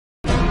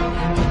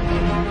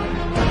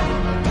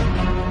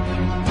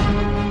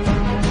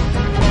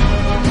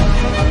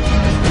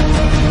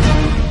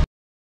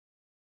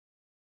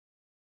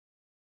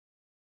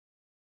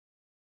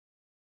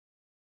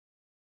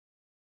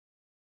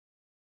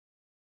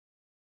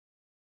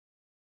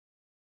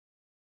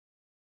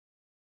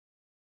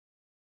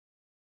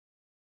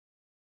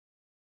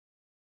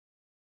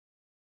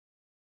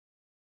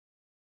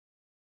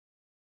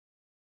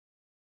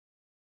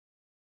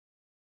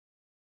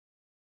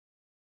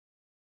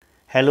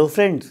Hello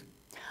friends,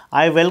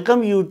 I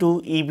welcome you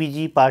to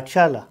EBG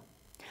Pathshala.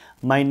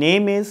 My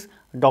name is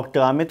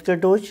Dr. Amit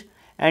Katoch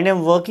and I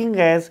am working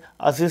as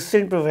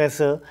Assistant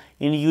Professor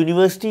in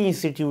University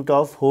Institute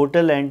of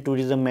Hotel and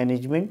Tourism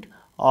Management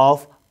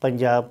of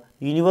Punjab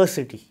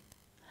University.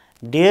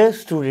 Dear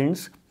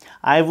students,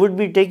 I would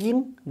be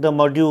taking the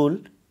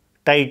module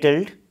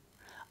titled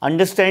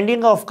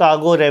Understanding of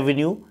Cargo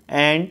Revenue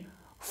and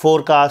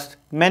Forecast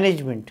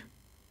Management.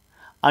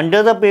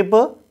 Under the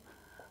paper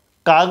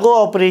Cargo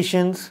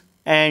Operations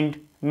and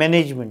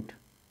Management.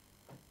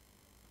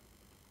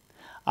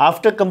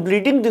 After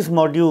completing this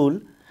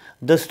module,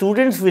 the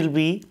students will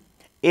be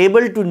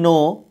able to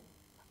know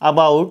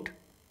about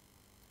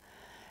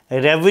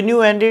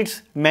revenue and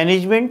its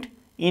management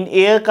in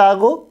air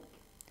cargo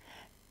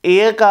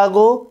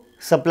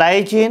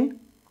supply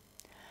chain,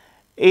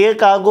 air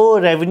cargo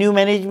revenue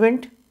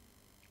management,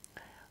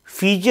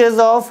 features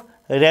of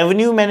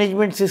revenue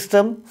management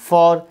system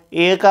for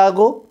air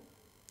cargo,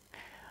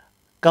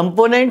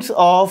 components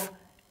of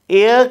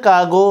air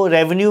cargo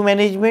revenue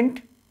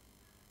management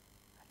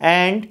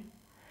and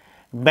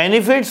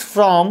benefits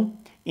from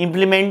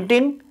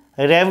implementing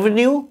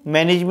revenue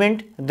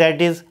management,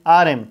 that is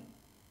RM.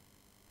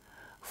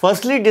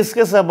 Firstly,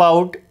 discuss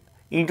about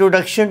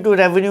introduction to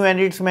revenue and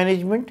its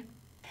management.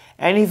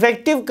 An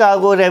effective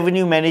cargo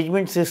revenue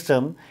management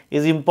system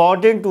is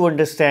important to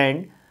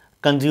understand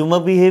consumer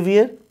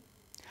behavior,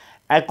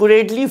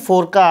 accurately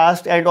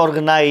forecast and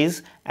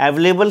organize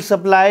available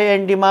supply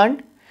and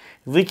demand,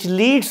 which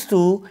leads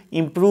to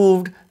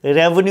improved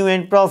revenue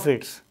and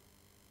profits.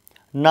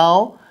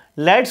 Now,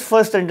 let's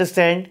first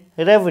understand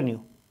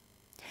revenue.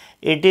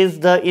 It is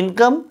the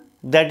income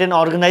that an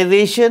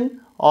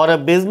organization or a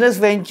business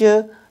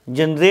venture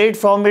generates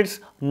from its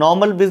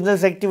normal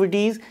business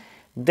activities,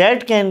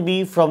 that can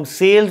be from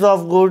sales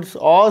of goods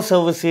or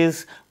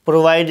services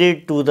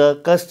provided to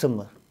the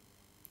customer.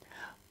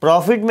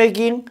 Profit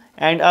making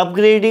and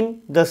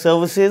upgrading the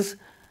services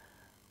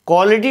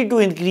quality to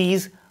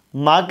increase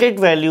market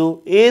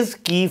value is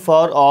key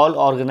for all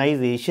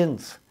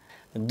organizations.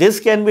 This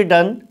can be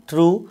done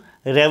through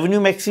revenue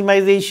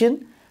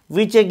maximization,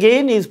 which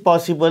again is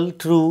possible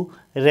through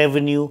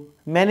revenue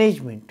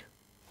management.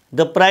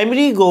 The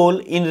primary goal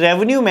in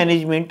revenue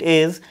management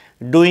is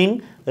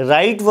doing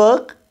right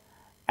work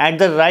at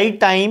the right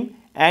time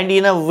and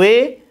in a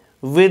way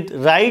with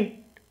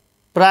right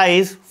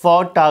price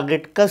for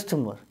target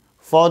customer.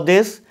 For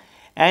this,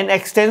 an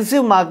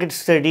extensive market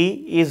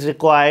study is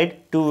required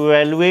to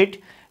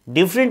evaluate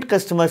different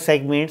customer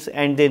segments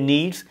and their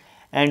needs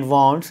and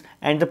wants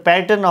and the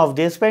pattern of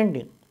their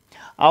spending.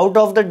 Out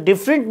of the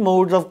different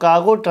modes of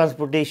cargo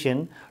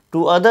transportation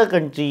to other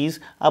countries,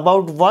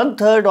 about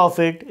 1/3 of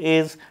it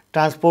is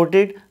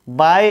transported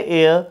by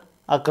air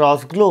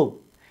across globe.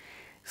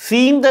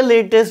 Seeing the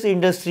latest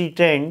industry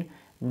trend,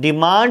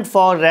 demand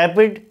for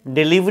rapid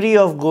delivery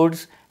of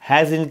goods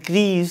has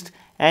increased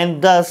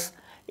and thus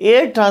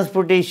air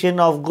transportation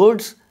of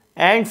goods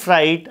and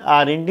freight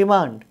are in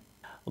demand.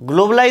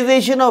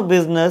 Globalization of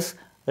business,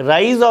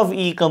 rise of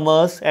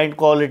e-commerce and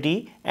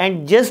quality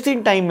and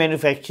just-in-time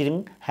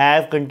manufacturing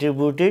have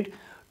contributed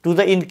to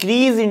the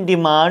increase in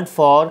demand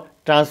for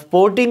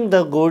transporting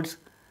the goods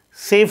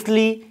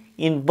safely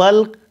in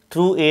bulk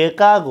through air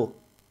cargo,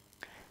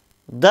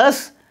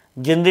 thus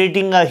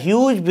generating a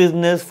huge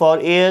business for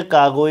air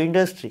cargo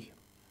industry.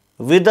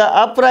 With the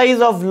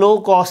uprise of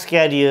low-cost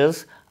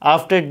carriers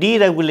after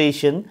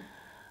deregulation,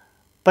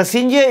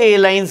 passenger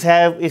airlines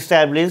have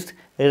established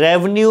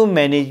revenue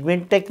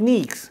management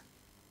techniques.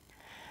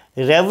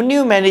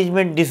 Revenue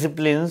management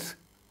disciplines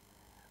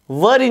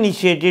were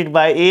initiated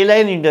by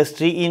airline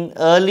industry in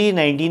early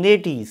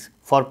 1980s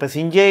for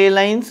passenger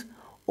airlines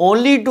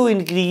only to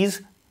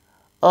increase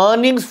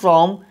earnings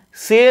from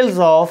sales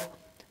of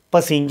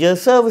passenger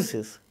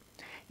services.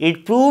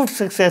 It proved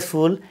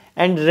successful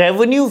and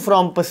revenue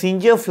from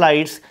passenger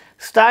flights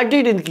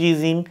started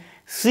increasing.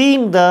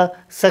 Seeing the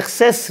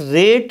success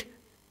rate,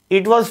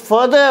 it was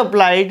further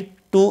applied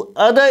to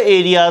other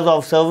areas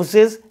of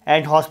services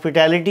and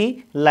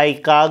hospitality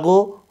like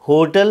cargo,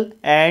 hotel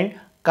and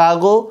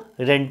cargo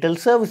rental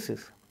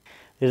services.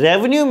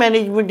 Revenue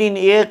management in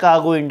air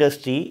cargo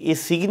industry is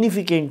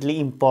significantly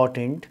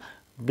important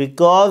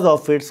because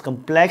of its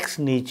complex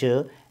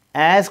nature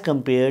as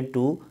compared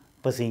to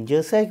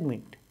passenger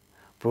segment.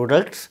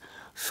 Products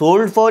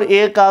sold for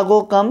air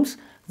cargo comes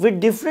with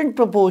different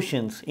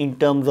proportions in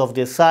terms of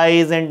their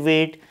size and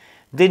weight.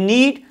 They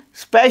need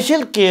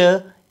special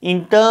care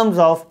in terms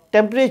of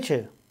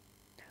temperature.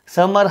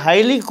 Some are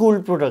highly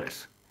cooled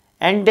products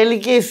and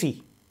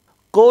delicacy.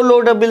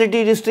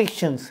 Co-loadability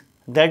restrictions,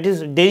 that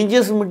is,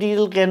 dangerous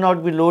material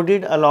cannot be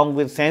loaded along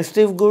with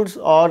sensitive goods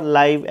or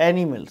live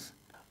animals.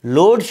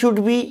 Load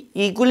should be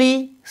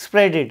equally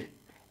spreaded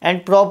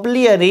and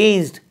properly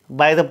arranged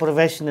by the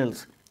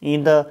professionals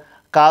in the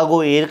cargo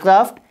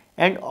aircraft,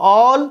 and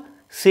all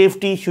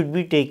safety should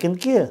be taken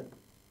care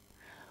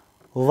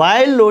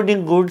while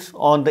loading goods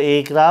on the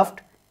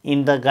aircraft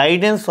in the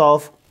guidance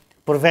of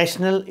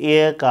professional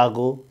air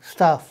cargo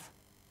staff.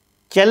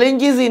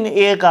 Challenges in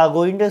air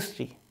cargo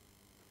industry.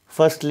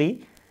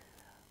 Firstly,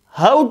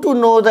 how to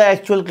know the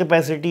actual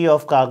capacity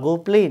of cargo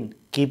plane,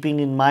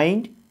 keeping in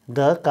mind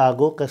the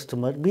cargo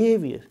customer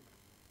behavior.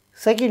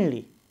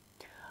 Secondly,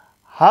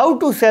 how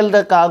to sell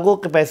the cargo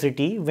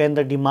capacity when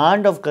the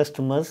demand of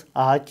customers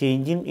are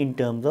changing in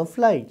terms of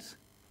flights.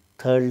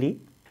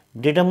 Thirdly,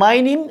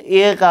 determining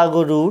air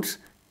cargo routes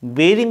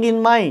bearing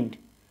in mind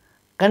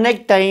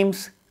connect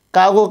times,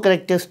 cargo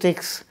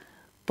characteristics,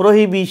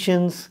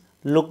 prohibitions,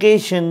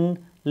 location,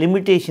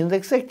 limitations,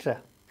 etc.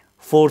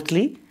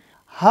 Fourthly,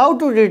 how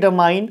to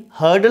determine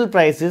hurdle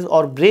prices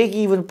or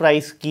break-even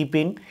price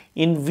keeping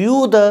in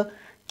view the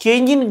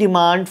changing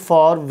demand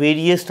for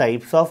various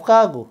types of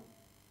cargo.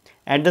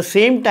 At the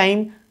same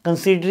time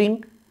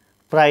considering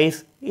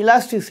price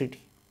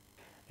elasticity.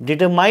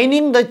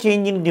 Determining the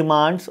changing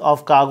demands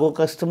of cargo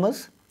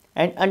customers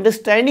and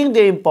understanding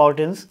their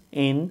importance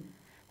in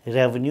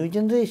revenue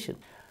generation.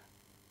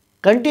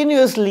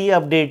 Continuously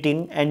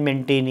updating and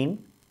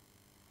maintaining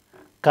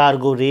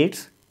cargo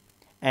rates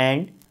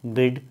and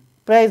bid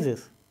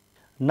prices.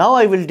 Now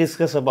I will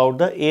discuss about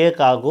the air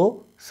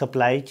cargo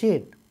supply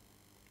chain.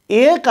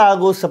 Air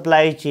cargo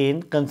supply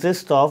chain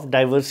consists of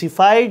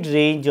diversified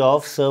range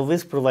of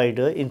service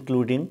providers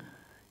including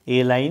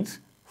airlines,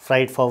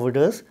 freight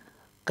forwarders,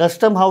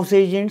 custom house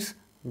agents,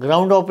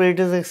 ground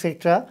operators,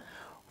 etc.,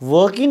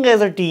 working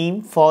as a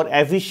team for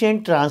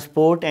efficient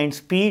transport and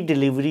speed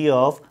delivery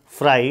of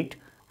freight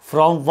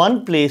from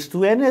one place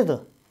to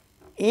another,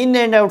 in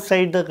and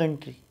outside the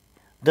country.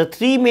 The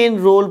three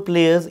main role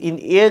players in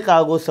air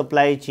cargo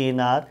supply chain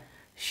are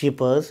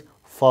shippers,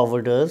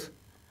 forwarders,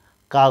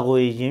 cargo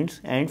agents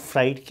and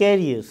freight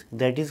carriers,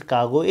 that is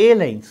cargo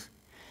airlines.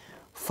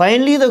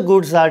 Finally, the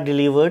goods are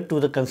delivered to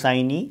the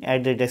consignee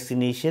at the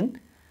destination,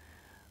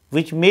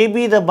 which may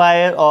be the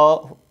buyer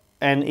or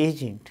an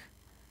agent.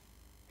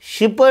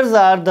 Shippers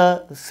are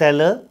the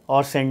seller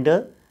or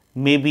sender,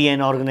 may be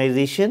an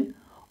organization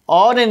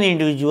or an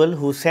individual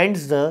who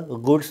sends the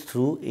goods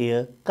through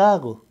air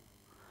cargo.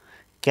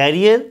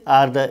 Carrier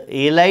are the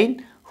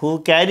airline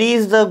who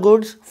carries the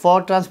goods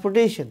for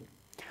transportation.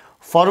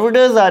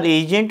 Forwarders are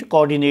agent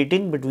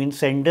coordinating between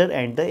sender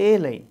and the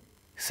airline.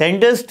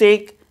 Senders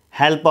take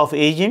help of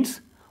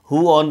agents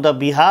who on the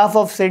behalf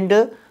of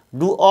sender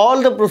do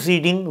all the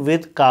proceeding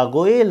with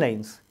cargo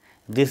airlines.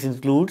 This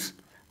includes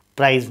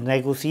price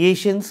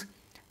negotiations,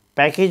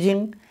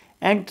 packaging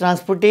and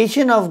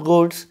transportation of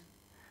goods,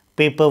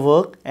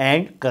 paperwork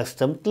and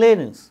custom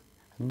clearance,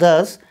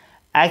 thus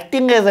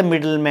acting as a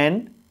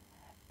middleman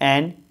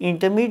and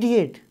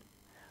intermediate.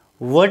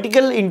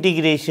 Vertical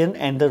integration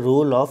and the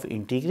role of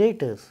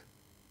integrators.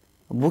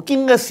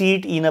 Booking a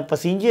seat in a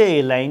passenger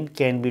airline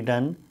can be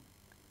done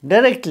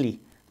directly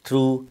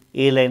through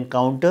airline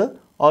counter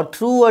or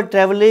through a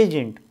travel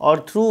agent or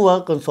through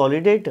a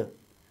consolidator.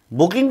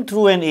 Booking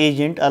through an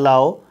agent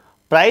allows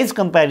price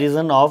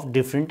comparison of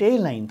different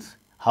airlines.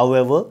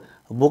 However,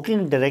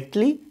 booking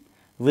directly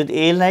with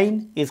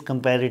airline is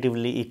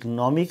comparatively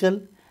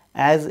economical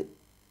as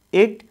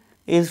it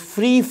is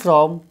free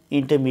from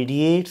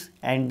intermediates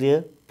and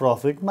their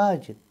profit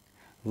margin.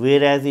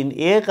 Whereas in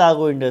air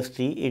cargo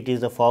industry, it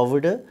is the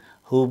forwarder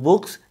who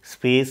books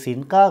space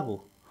in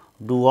cargo,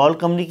 do all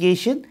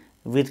communication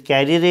with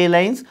carrier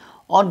airlines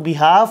on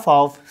behalf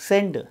of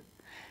sender.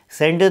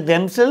 Senders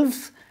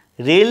themselves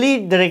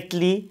rarely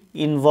directly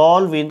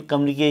involved in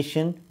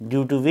communication,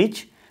 due to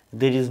which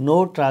there is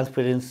no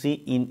transparency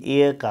in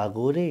air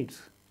cargo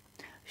rates.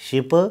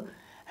 Shipper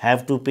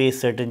have to pay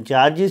certain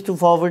charges to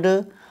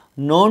forwarder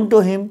known to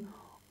him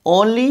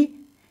only.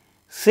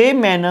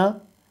 Same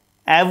manner,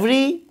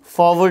 every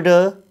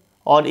forwarder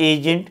or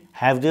agent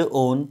have their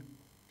own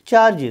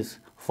charges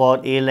for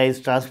airlines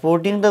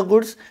transporting the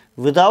goods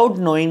without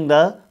knowing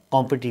the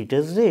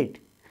competitor's rate.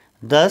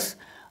 Thus,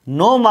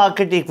 no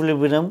market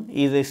equilibrium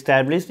is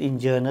established in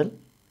general.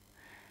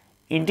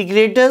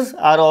 Integrators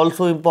are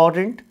also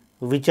important,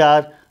 which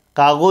are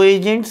cargo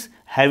agents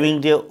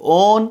having their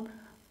own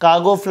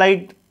cargo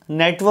flight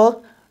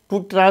network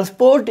to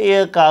transport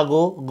air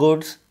cargo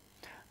goods.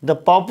 The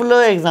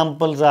popular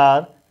examples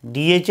are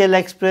DHL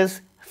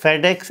Express,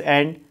 FedEx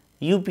and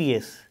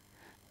UPS,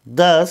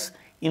 thus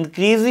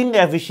increasing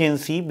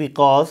efficiency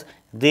because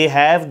they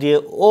have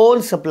their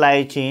own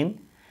supply chain,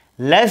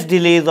 less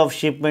delays of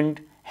shipment,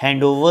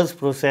 handovers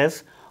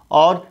process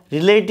or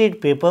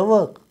related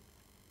paperwork.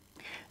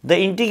 The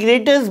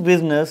integrators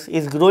business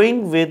is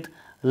growing with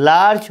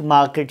large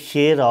market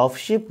share of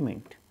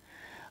shipment.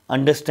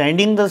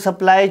 Understanding the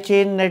supply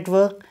chain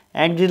network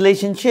and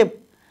relationship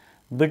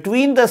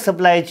between the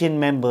supply chain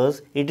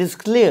members, it is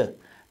clear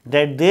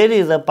that there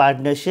is a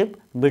partnership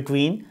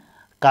between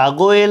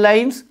cargo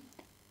airlines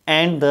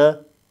and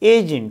the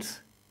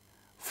agents,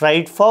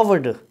 freight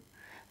forwarder.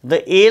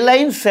 The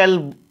airlines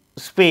sell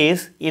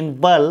space in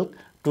bulk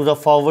to the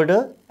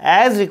forwarder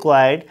as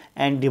required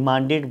and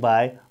demanded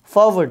by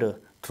forwarder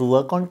through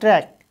a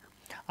contract.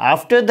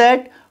 After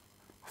that,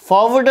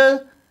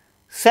 forwarder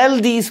sell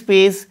the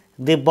space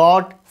they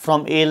bought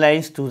from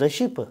airlines to the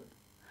shipper.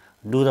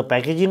 Do the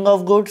packaging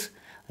of goods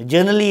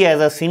generally as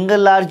a single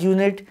large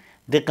unit.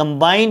 They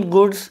combine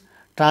goods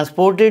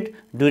transported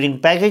during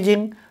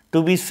packaging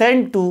to be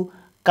sent to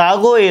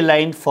cargo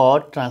airline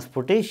for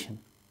transportation.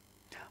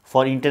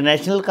 For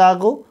international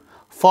cargo,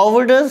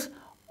 forwarders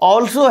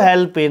also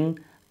help in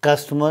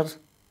customers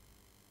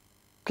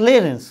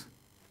clearance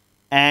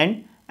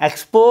and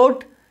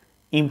export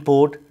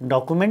import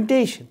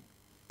documentation.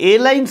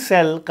 Airlines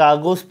sell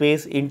cargo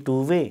space in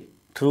two ways,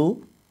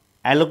 through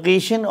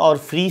allocation or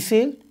free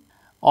sale,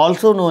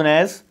 also known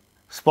as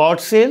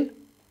spot sale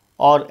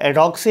or ad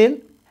hoc sale.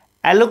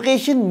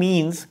 Allocation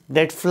means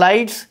that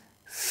flights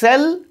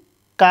sell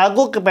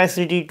cargo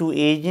capacity to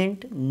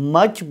agent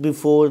much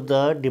before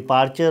the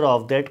departure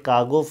of that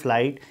cargo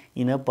flight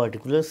in a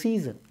particular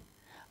season.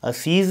 A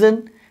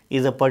season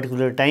is a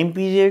particular time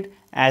period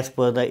as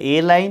per the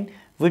airline,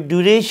 with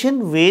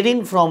duration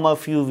varying from a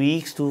few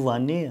weeks to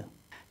 1 year.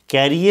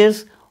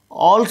 Carriers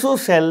also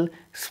sell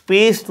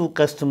space to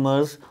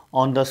customers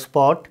on the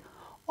spot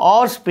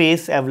or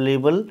space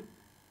available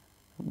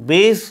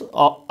based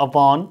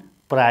upon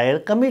prior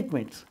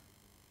commitments.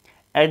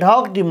 Ad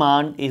hoc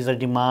demand is a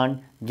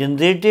demand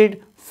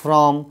generated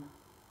from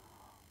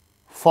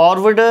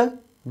forwarder,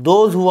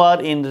 those who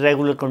are in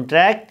regular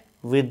contract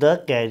with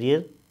the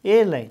carrier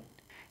airline.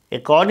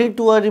 According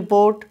to a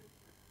report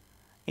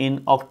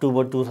in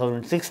October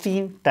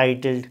 2016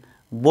 titled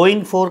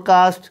Boeing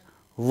Forecast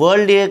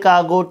World Air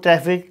Cargo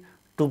Traffic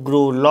to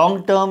Grow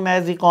Long Term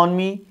as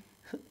Economy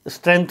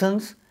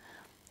Strengthens,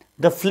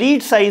 the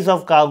fleet size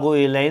of cargo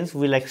airlines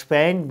will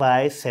expand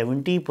by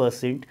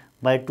 70%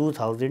 by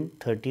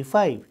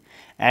 2035,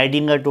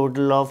 adding a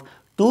total of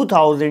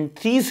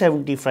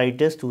 2,370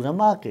 freighters to the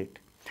market.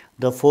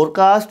 The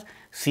forecast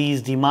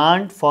sees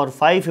demand for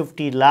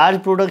 550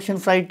 large production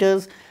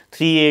freighters,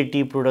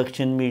 380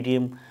 production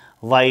medium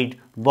wide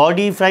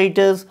body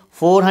freighters,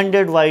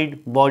 400 wide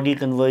body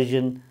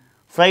conversion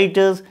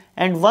freighters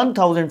and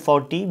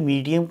 1040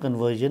 medium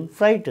conversion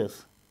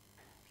freighters.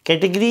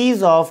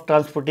 Categories of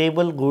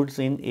transportable goods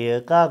in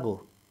air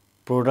cargo.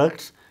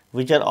 Products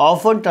which are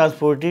often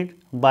transported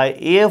by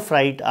air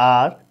freight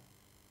are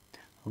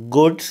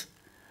goods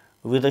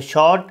with a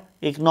short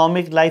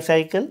economic life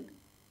cycle,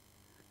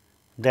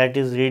 that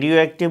is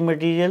radioactive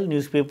material,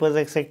 newspapers,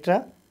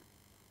 etc.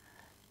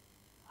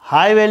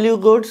 High value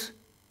goods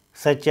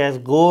such as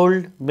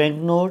gold,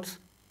 banknotes,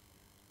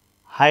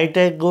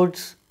 high-tech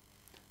goods,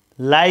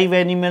 live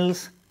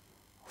animals,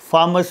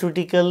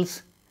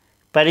 pharmaceuticals,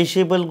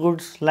 perishable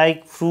goods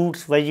like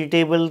fruits,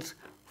 vegetables,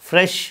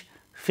 fresh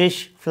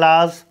fish,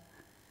 flowers,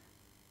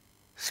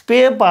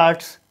 spare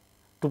parts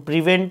to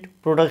prevent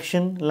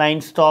production line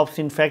stops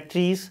in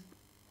factories.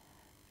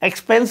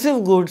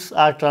 Expensive goods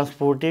are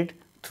transported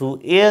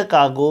through air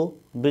cargo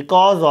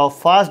because of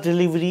fast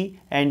delivery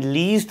and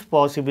least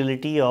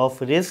possibility of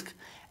risk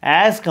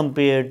as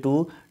compared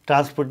to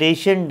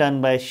transportation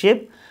done by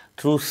ship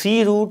through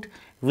sea route,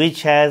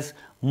 which has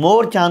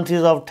more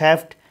chances of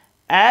theft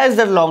as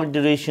the long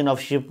duration of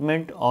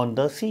shipment on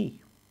the sea.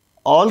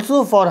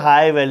 Also, for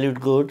high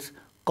valued goods,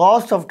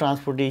 cost of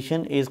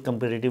transportation is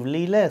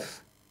comparatively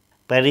less.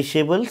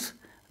 Perishables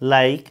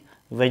like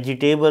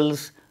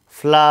vegetables,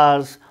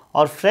 flowers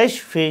or fresh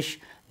fish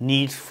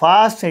needs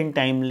fast and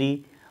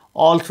timely,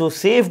 also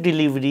safe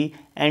delivery,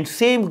 and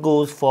same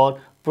goes for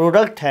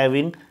product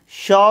having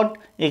short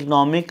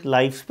economic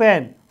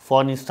lifespan,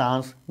 for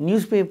instance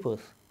newspapers.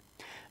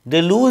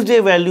 They lose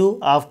their value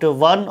after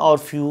one or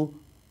few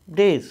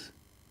days.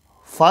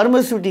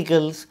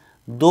 Pharmaceuticals,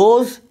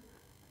 those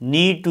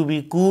need to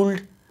be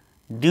cooled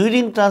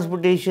during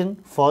transportation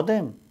for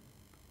them.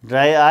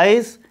 Dry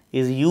ice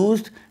is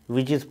used,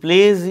 which is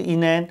placed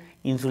in an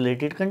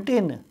insulated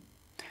container.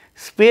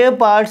 Spare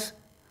parts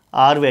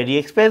are very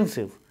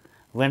expensive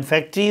when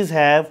factories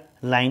have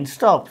line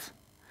stops.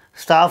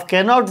 Staff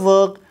cannot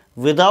work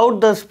without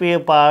the spare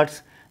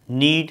parts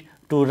need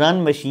to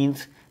run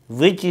machines,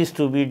 which is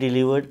to be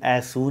delivered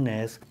as soon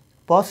as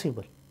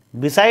possible.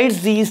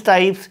 Besides these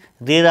types,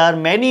 there are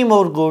many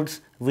more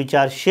goods which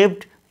are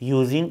shipped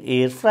using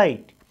air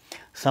freight.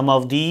 Some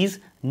of these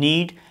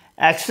need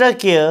extra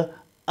care,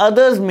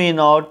 others may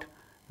not.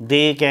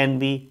 They can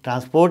be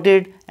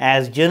transported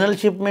as general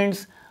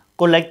shipments,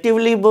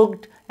 collectively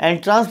booked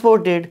and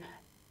transported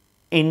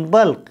in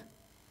bulk,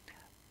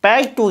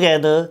 packed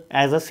together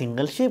as a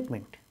single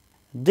shipment.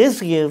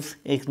 This gives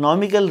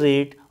economical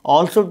rate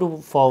also to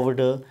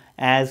forwarder,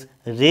 as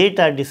rate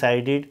are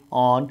decided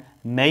on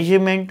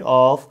measurement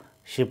of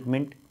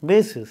shipment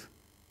basis.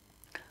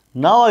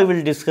 Now I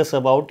will discuss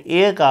about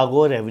air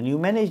cargo revenue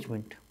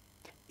management.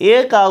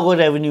 Air cargo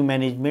revenue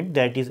management,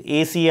 that is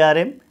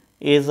ACRM,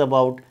 is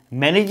about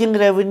managing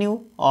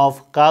revenue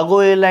of cargo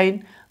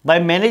airline by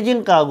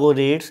managing cargo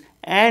rates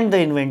and the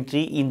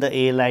inventory in the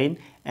airline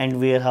and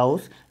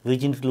warehouse,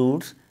 which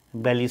includes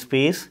belly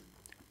space,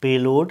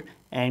 payload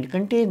and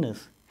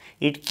containers.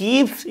 It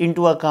keeps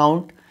into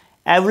account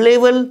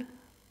available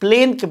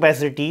plane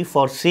capacity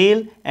for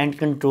sale and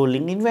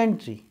controlling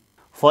inventory.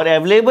 For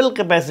available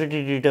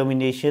capacity,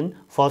 determination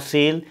for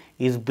sale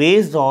is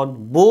based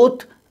on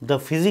both the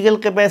physical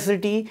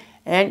capacity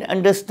and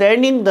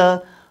understanding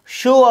the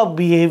show up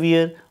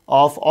behavior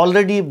of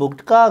already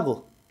booked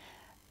cargo.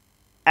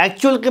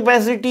 Actual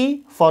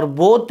capacity for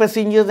both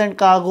passengers and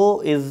cargo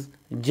is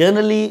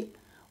generally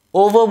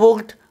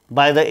overbooked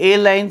by the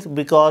airlines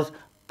because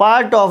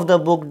part of the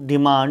booked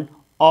demand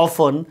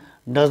often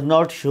does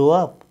not show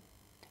up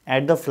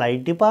at the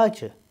flight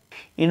departure.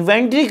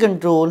 Inventory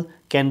control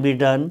can be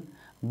done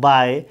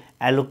by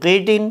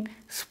allocating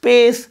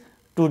space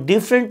to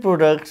different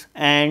products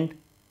and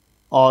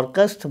or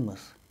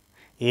customers.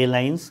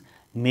 Airlines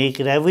make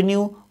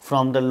revenue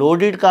from the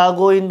loaded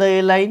cargo in the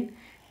airline.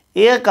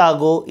 Air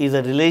cargo is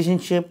a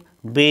relationship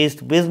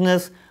based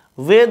business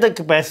where the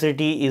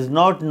capacity is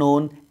not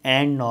known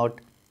and not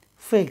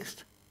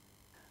fixed.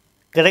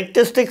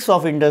 Characteristics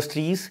of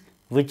industries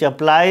which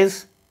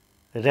applies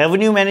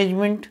revenue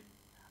management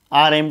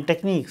RM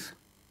techniques.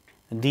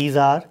 These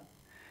are: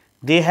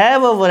 they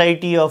have a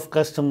variety of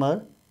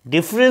customer,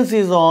 difference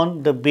is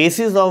on the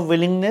basis of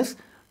willingness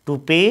to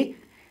pay,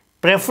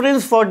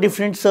 preference for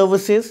different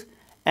services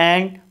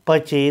and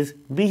purchase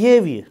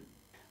behavior.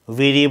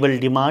 Variable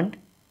demand.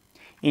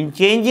 In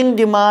changing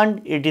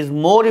demand, it is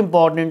more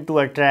important to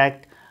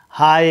attract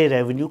high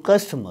revenue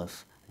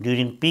customers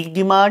during peak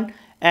demand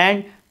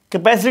and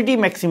capacity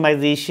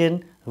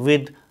maximization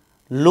with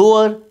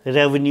lower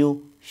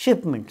revenue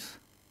shipments.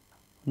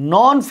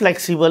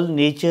 Non-flexible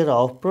nature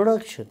of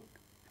production.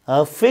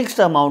 A fixed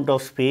amount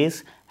of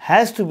space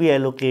has to be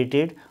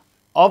allocated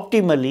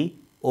optimally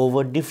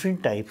over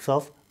different types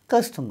of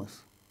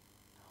customers.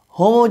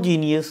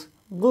 Homogeneous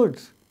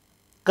goods.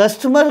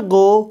 Customers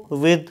go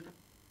with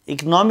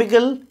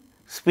economical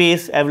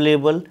space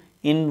available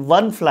in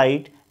one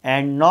flight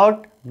and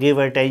not give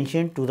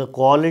attention to the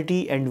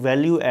quality and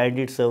value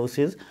added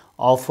services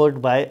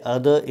offered by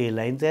other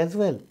airlines as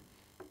well.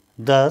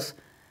 Thus,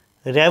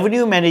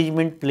 revenue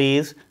management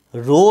plays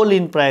a role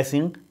in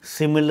pricing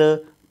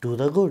similar to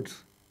the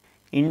goods.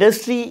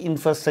 Industry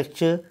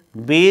infrastructure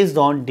based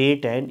on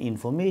data and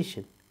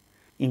information.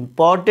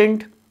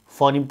 Important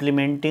for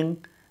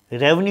implementing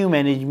revenue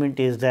management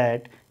is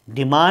that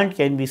demand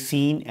can be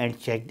seen and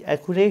checked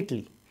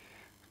accurately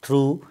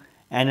through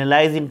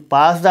analyzing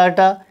past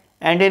data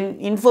and an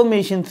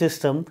information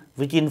system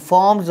which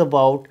informs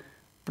about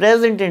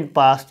present and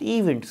past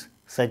events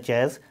such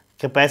as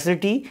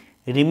capacity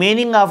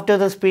remaining after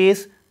the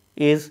space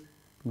is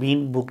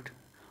being booked.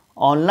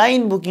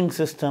 Online booking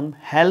system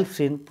helps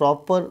in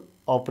proper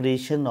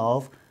operation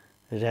of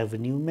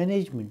revenue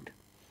management.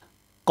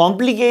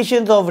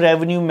 Complications of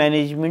revenue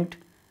management.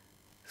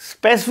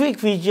 Specific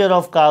feature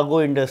of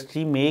cargo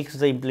industry makes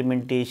the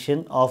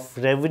implementation of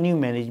revenue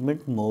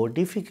management more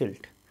difficult.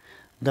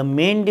 The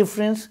main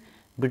difference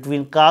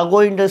between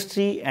cargo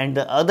industry and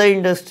the other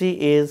industry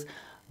is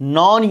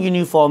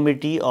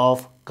non-uniformity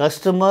of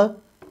customer,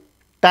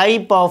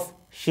 type of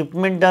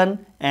shipment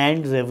done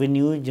and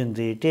revenue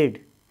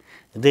generated.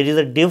 There is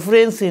a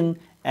difference in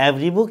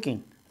every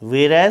booking,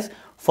 whereas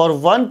for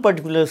one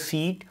particular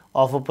seat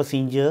of a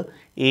passenger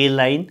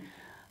airline,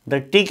 the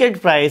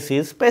ticket price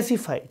is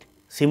specified.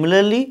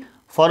 Similarly,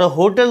 for a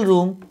hotel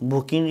room,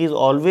 booking is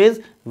always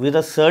with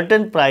a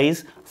certain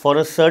price for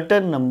a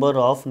certain number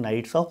of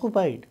nights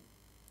occupied.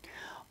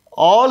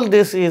 All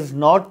this is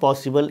not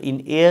possible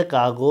in air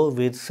cargo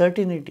with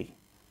certainty.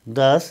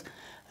 Thus,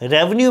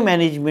 revenue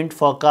management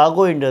for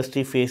cargo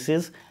industry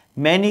faces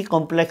many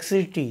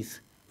complexities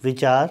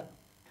which are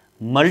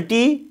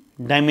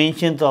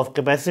multi-dimensions of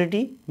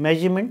capacity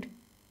measurement,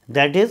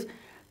 that is,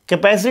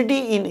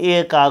 capacity in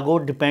air cargo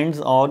depends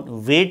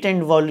on weight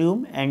and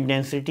volume and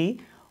density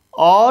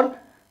or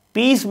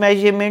piece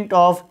measurement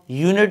of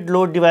unit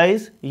load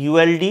device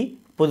ULD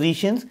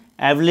positions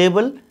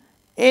available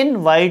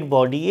in wide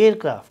body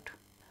aircraft.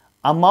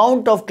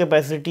 Amount of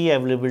capacity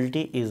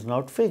availability is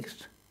not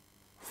fixed.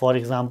 For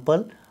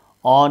example,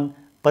 on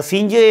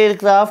passenger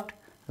aircraft,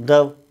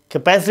 the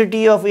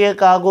capacity of air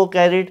cargo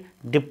carried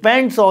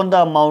depends on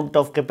the amount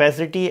of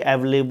capacity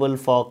available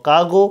for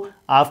cargo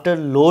after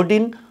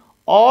loading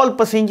all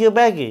passenger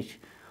baggage.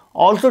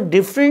 Also,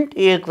 different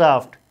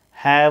aircraft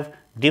have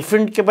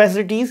different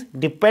capacities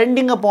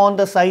depending upon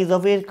the size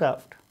of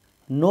aircraft.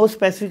 No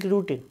specific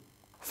routing.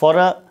 For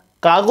a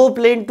cargo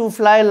plane to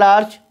fly,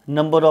 large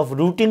number of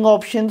routing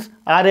options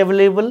are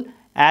available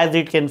as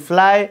it can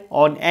fly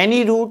on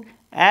any route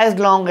as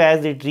long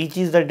as it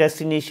reaches the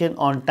destination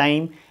on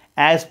time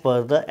as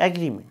per the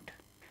agreement.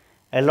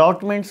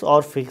 Allotments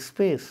or fixed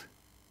space.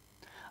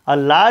 A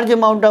large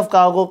amount of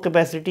cargo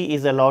capacity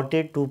is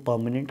allotted to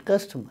permanent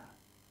customer.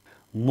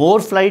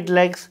 More flight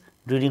legs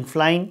during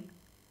flying.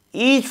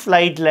 Each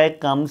flight leg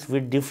comes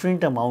with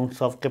different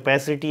amounts of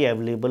capacity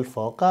available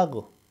for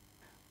cargo.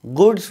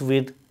 Goods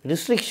with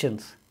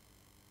restrictions.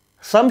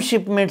 Some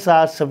shipments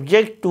are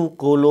subject to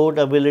co-load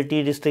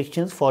ability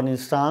restrictions, for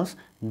instance,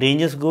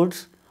 dangerous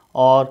goods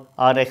or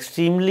are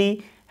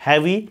extremely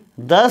heavy,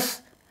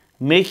 thus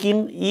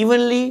making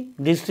evenly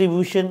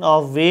distribution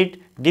of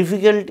weight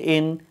difficult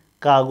in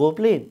cargo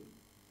plane.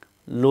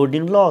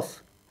 Loading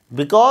loss.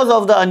 Because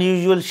of the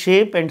unusual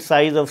shape and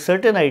size of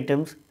certain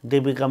items, they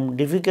become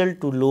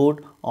difficult to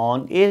load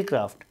on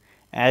aircraft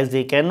as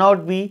they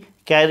cannot be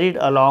carried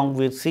along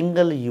with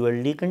single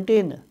ULD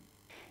container.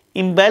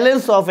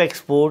 Imbalance of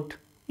export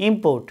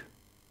Import.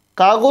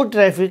 Cargo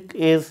traffic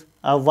is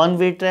a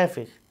one-way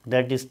traffic,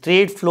 that is,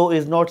 trade flow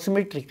is not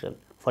symmetrical.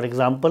 For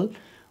example,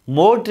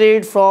 more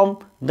trade from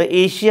the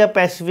Asia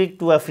Pacific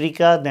to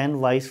Africa than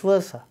vice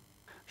versa.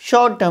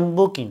 Short-term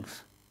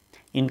bookings.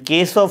 In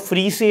case of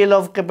free sale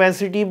of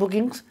capacity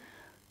bookings,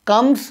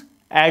 comes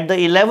at the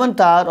 11th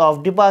hour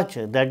of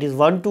departure, that is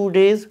 1-2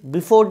 days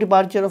before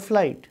departure of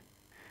flight.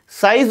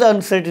 Size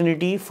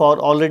uncertainty for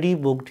already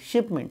booked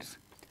shipments.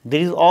 There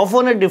is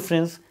often a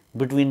difference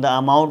between the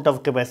amount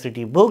of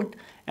capacity booked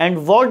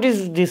and what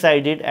is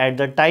decided at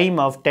the time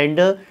of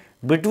tender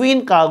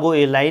between cargo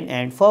airline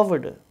and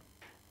forwarder.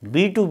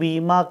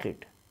 B2B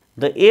market.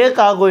 The air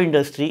cargo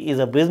industry is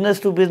a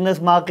business-to-business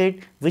market,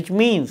 which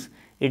means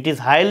it is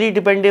highly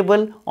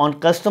dependable on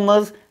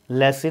customers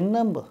less in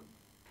number.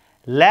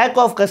 Lack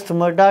of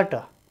customer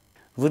data.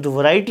 With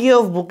variety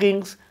of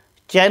bookings,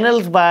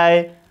 channels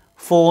by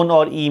phone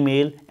or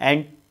email,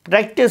 and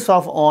practice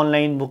of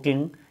online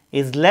booking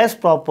is less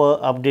proper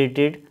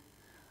updated,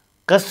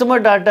 customer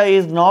data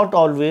is not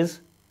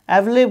always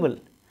available.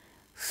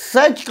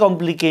 Such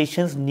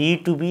complications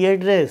need to be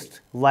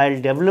addressed while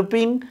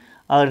developing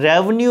a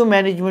revenue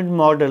management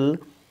model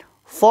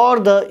for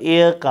the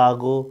air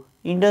cargo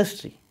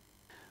industry.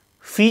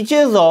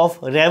 Features of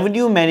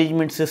revenue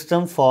management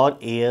system for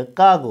air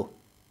cargo.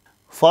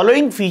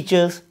 Following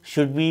features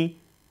should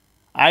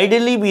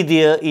ideally be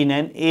there in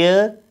an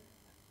air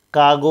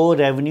cargo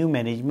revenue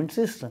management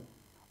system.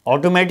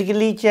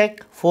 Automatically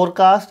check,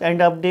 forecast and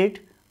update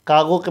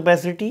cargo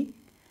capacity,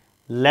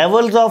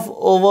 levels of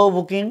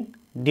overbooking,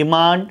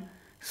 demand,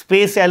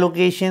 space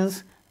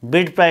allocations,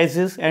 bid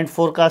prices and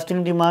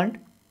forecasting demand.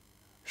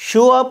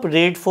 Show up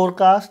rate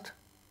forecast.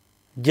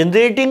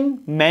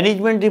 Generating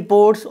management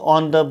reports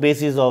on the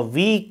basis of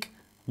week,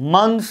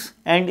 months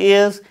and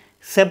years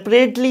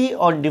separately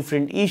on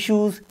different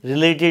issues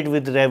related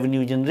with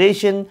revenue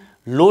generation,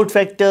 load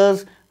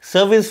factors,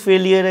 service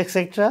failure,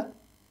 etc.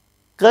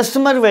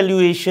 Customer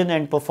valuation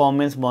and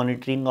performance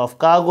monitoring of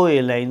cargo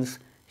airlines,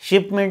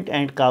 shipment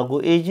and cargo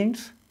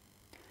agents.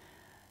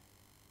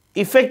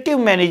 Effective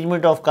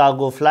management of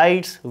cargo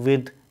flights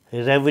with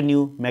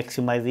revenue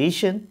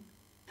maximization.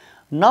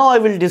 Now I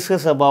will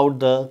discuss about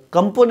the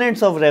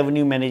components of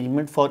revenue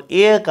management for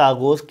air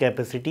cargo's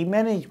capacity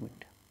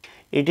management.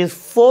 It is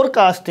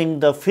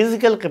forecasting the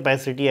physical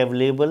capacity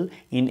available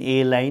in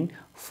airline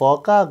for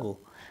cargo,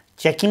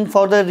 checking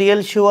for the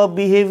real show-up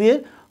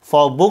behavior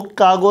for booked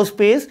cargo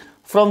space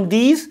from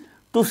these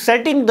to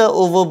setting the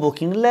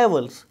overbooking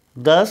levels.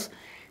 Thus,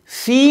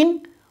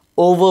 seen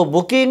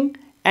overbooking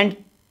and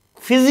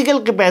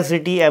physical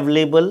capacity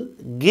available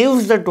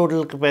gives the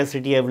total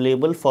capacity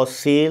available for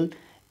sale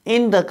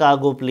in the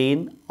cargo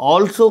plane,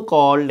 also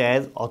called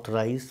as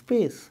authorized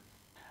space.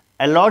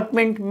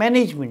 Allotment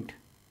management.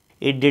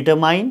 It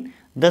determines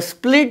the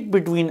split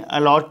between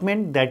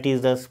allotment, that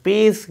is the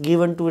space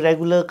given to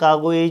regular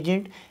cargo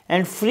agent,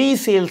 and free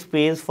sale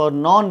space for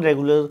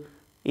non-regular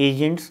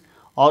agents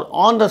or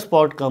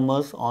on-the-spot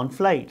comers on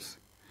flights.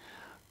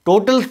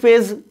 Total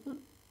space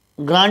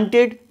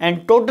granted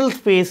and total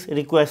space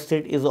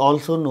requested is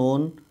also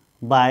known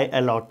by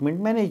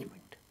allotment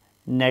management.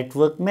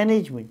 Network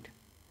management.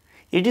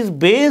 It is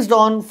based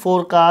on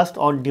forecast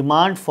on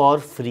demand for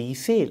free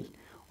sale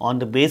on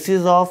the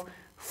basis of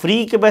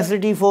free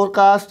capacity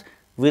forecast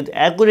with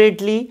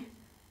accurately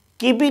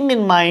keeping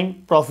in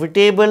mind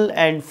profitable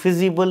and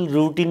feasible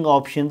routing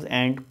options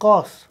and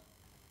costs.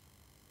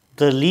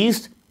 The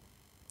least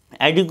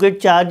adequate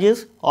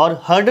charges or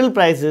hurdle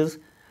prices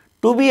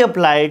to be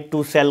applied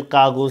to sell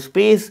cargo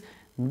space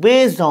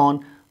based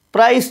on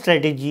price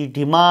strategy,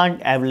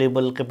 demand,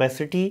 available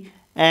capacity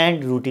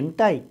and routing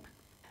type.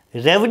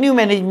 Revenue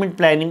management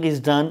planning is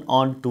done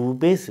on two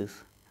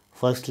bases.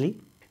 Firstly,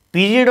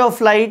 period of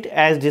flight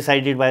as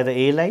decided by the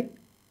airline.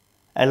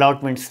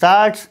 Allotment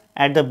starts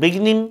at the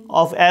beginning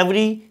of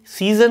every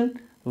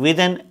season with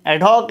an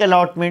ad hoc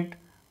allotment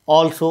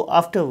also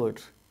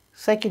afterwards.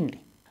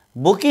 Secondly,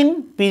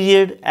 booking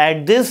period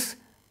at this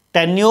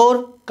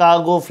tenure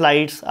cargo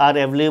flights are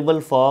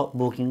available for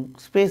booking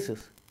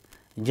spaces.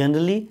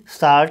 Generally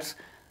starts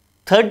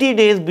 30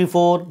 days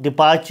before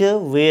departure,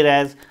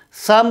 whereas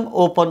some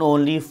open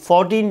only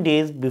 14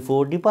 days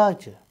before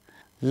departure.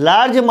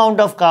 Large amount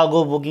of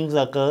cargo bookings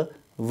occur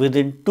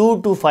within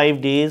 2 to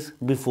 5 days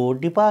before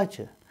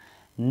departure.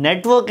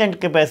 Network and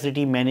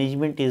capacity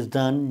management is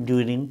done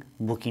during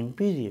booking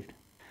period.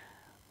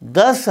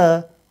 Thus,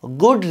 a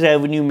good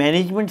revenue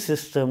management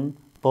system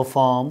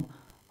performs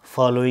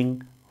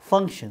following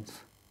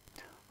functions.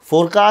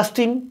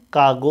 Forecasting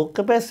cargo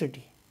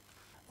capacity,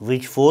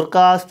 which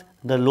forecast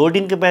the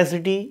loading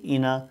capacity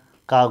in a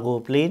cargo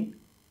plane.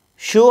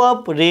 Show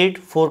up rate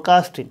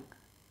forecasting.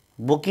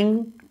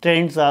 Booking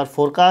trends are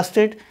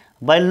forecasted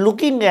by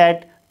looking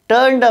at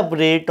turned up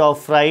rate of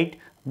flight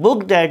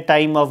booked at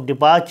time of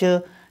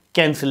departure,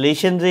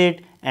 cancellation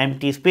rate,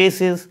 empty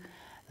spaces,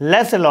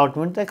 less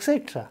allotments,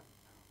 etc.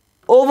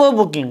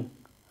 Overbooking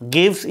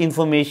gives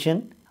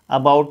information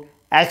about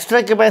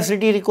extra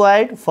capacity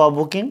required for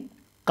booking,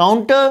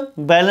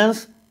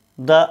 counterbalance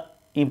the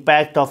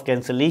impact of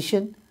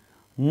cancellation,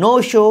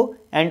 no-show,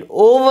 and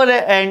over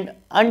and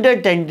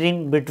under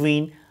tendering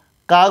between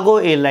cargo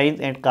airlines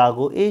and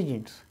cargo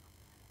agents.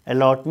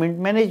 Allotment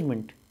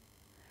management.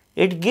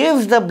 It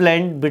gives the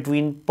blend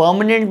between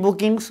permanent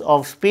bookings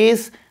of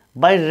space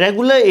by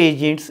regular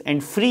agents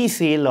and free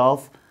sale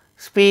of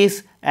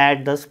space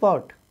at the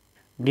spot.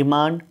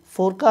 Demand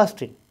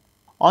forecasting.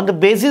 On the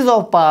basis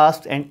of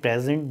past and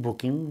present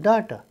booking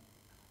data.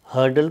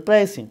 Hurdle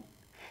pricing.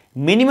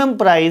 Minimum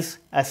price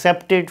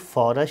accepted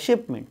for a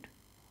shipment.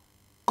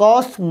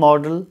 Cost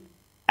model.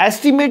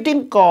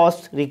 Estimating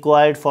costs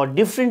required for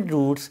different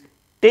routes,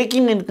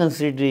 taking in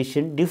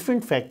consideration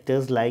different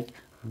factors like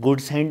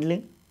goods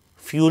handling,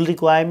 fuel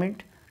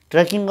requirement,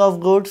 trucking of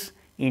goods,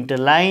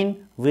 interline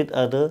with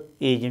other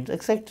agents,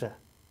 etc.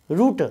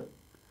 Router.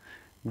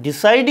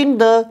 Deciding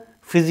the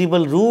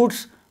feasible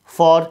routes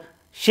for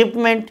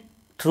shipment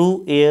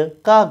through air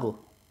cargo.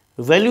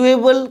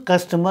 Valuable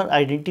customer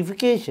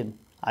identification.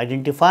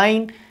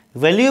 Identifying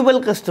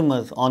valuable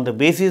customers on the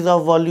basis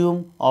of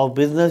volume of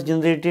business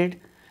generated,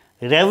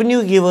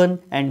 revenue given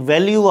and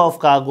value of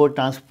cargo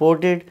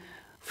transported,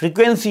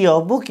 frequency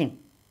of booking.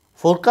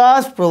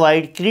 Forecasts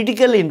provide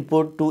critical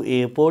input to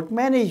airport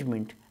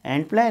management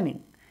and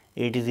planning.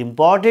 It is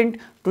important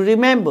to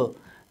remember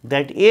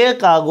that air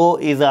cargo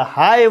is a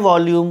high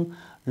volume,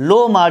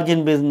 low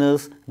margin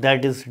business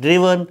that is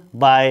driven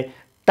by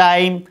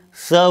time,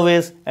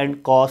 service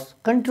and cost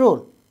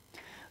control.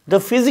 The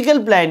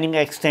physical planning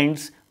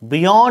extends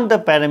beyond the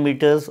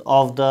parameters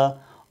of the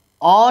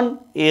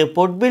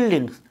on-airport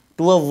buildings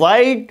to a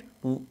wide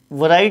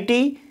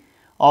variety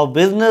of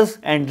business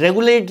and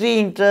regulatory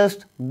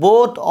interests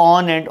both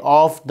on and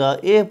off the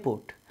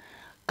airport.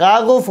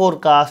 Cargo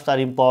forecasts are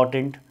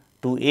important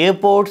to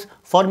airports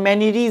for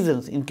many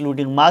reasons,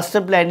 including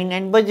master planning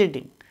and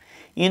budgeting.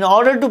 In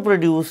order to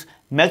produce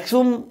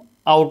maximum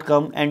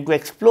outcome and to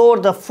explore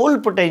the full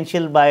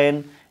potential by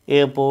an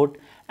airport,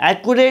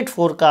 accurate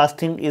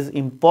forecasting is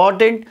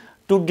important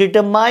to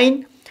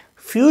determine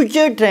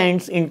future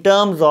trends in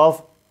terms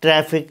of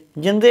traffic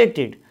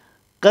generated,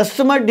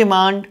 customer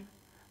demand,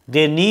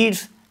 their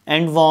needs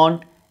and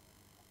want,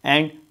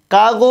 and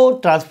cargo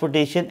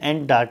transportation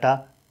and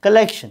data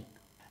collection.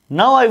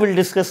 Now I will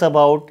discuss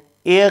about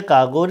air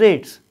cargo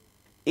rates.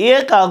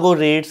 Air cargo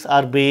rates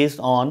are based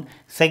on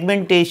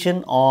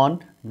segmentation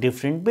on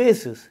different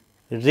bases.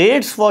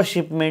 Rates for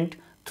shipment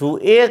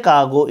through air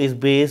cargo is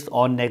based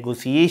on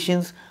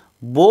negotiations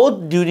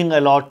both during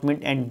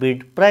allotment and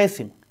bid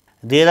pricing.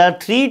 There are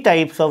three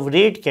types of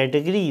rate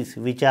categories,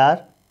 which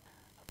are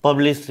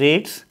published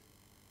rates,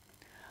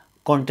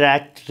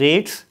 contract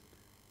rates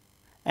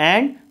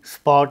and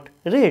spot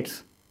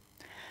rates.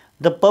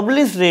 The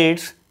published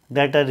rates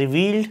that are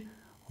revealed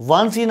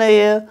once in a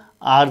year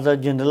are the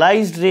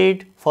generalized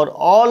rate for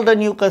all the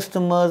new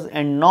customers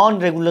and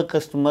non-regular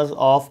customers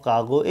of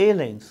cargo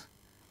airlines.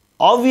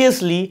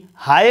 Obviously,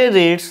 higher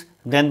rates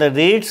than the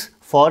rates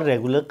for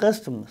regular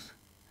customers.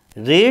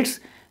 Rates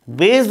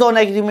based on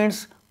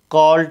agreements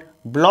called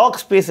block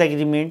space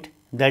agreement,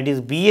 that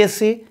is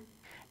BSA,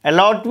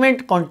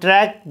 allotment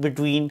contract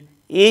between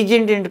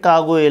agent and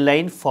cargo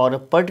airline for a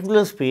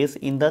particular space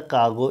in the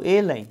cargo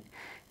airline.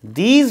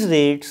 These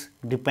rates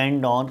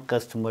depend on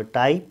customer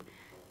type,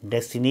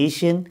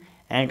 destination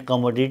and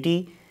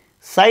commodity,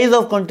 size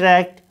of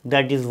contract,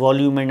 that is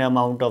volume and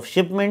amount of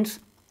shipments.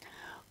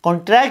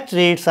 Contract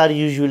rates are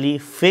usually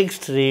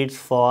fixed rates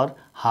for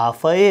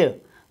half a year,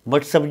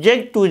 but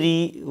subject to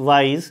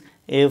revise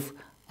if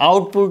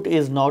output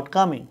is not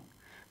coming.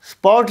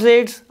 Spot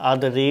rates are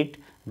the rate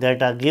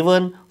that are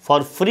given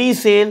for free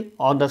sale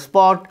on the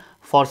spot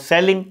for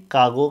selling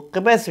cargo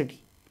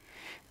capacity.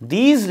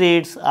 These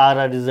rates are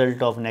a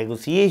result of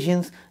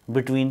negotiations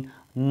between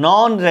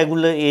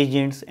non-regular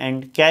agents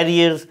and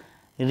carriers,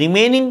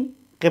 remaining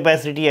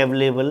capacity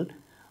available,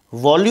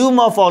 volume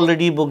of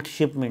already booked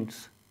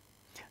shipments.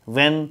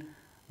 When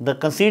the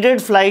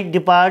considered flight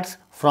departs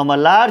from a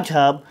large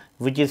hub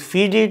which is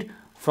fed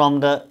from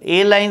the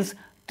airline's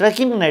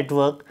trucking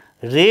network,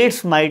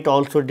 rates might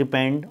also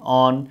depend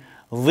on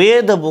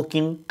where the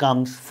booking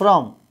comes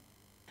from.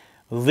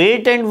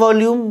 Weight and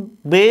volume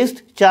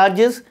based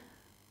charges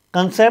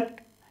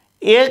concept.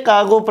 Air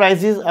cargo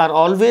prices are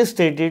always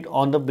stated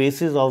on the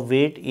basis of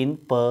weight in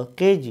per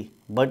kg.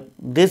 But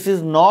this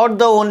is not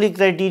the only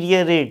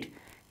criteria rate.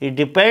 It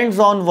depends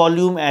on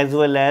volume as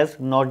well as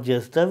not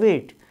just the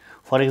weight.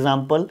 For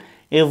example,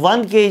 if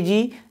 1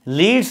 kg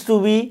needs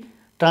to be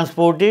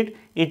transported,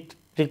 it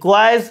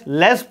requires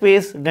less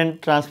space than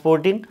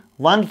transporting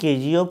 1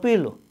 kg of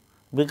payload.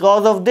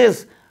 Because of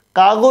this,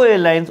 cargo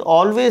airlines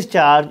always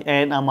charge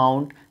an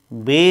amount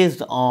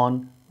based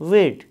on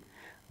weight.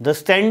 The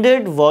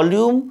standard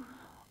volume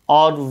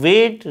or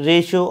weight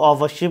ratio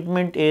of a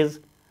shipment is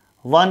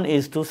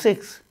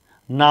 1:6.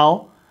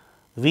 Now,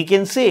 we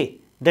can say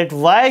that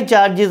why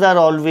charges are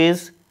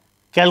always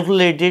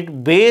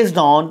calculated based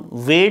on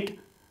weight,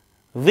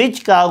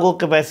 which cargo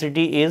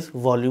capacity is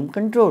volume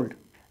controlled.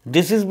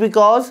 This is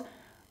because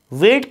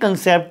weight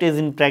concept is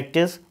in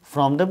practice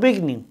from the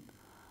beginning.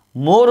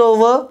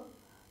 Moreover,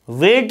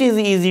 weight is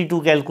easy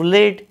to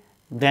calculate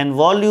then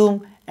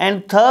volume,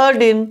 and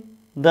third in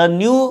the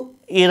new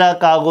era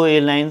cargo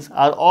airlines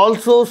are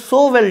also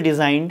so well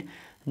designed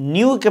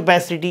new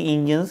capacity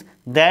engines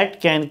that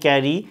can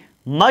carry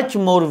much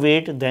more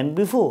weight than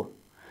before.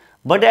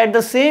 But at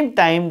the same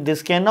time,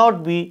 this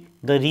cannot be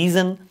the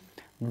reason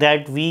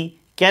that we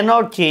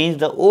cannot change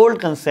the old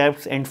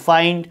concepts and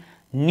find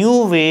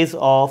new ways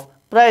of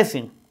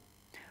pricing.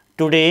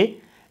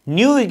 Today,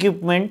 new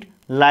equipment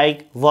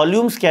like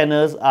volume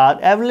scanners are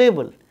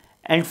available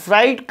and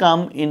freight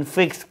come in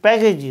fixed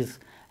packages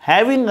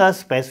having a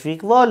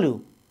specific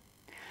volume.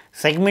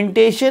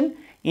 Segmentation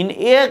in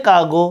air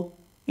cargo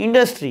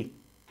industry.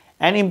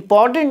 An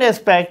important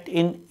aspect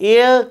in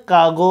air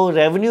cargo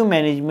revenue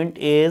management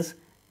is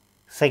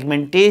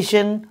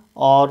segmentation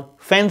or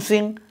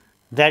fencing,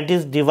 that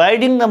is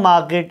dividing the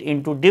market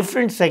into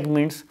different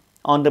segments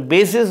on the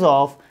basis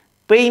of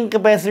paying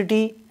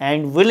capacity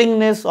and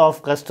willingness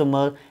of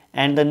customer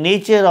and the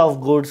nature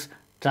of goods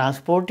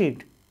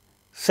transported.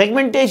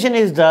 Segmentation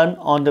is done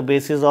on the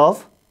basis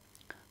of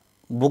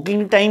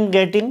booking time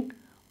getting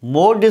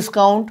more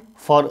discount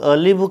for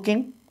early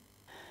booking.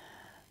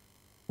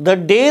 The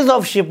days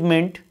of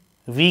shipment,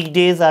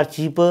 weekdays are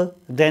cheaper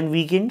than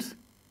weekends.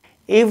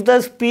 If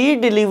the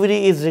speed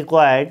delivery is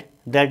required,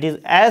 that is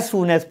as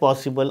soon as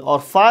possible,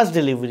 or fast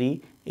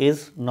delivery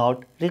is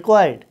not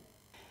required.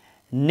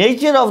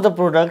 Nature of the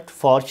product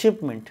for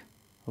shipment,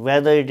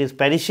 whether it is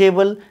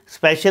perishable,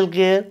 special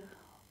care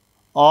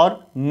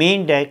or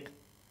main deck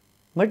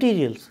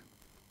materials.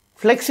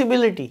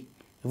 Flexibility,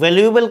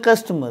 valuable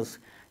customers,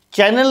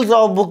 channels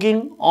of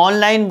booking,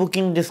 online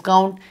booking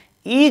discount.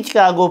 Each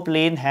cargo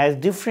plane has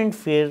different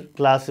fare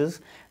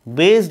classes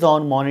based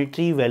on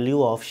monetary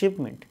value of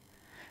shipment.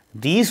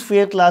 These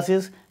fare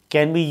classes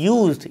can be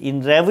used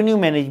in revenue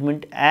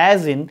management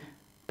as in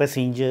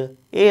passenger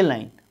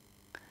airline.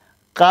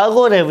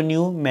 Cargo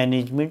revenue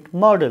management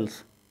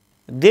models.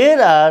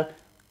 There are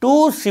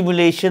two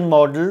simulation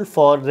models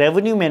for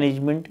revenue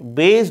management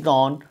based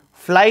on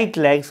flight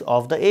legs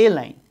of the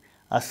airline.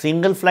 A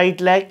single flight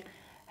leg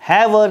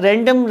have a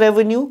random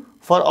revenue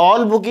for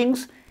all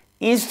bookings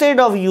instead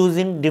of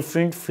using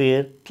different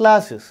fare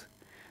classes.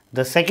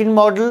 The second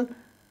model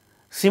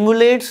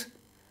simulates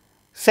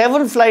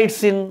 7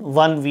 flights in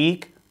 1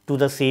 week to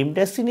the same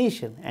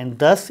destination and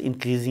thus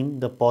increasing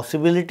the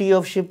possibility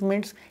of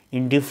shipments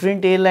in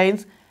different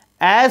airlines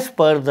as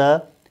per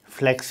the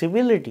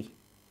flexibility.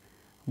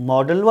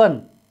 Model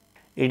 1.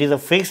 It is a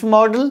fixed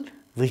model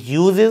which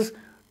uses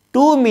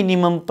two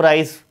minimum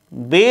price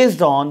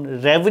based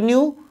on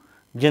revenue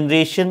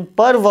generation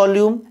per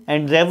volume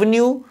and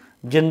revenue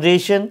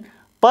generation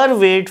per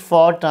weight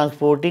for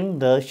transporting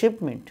the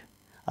shipment.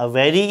 A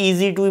very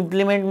easy to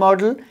implement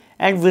model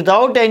and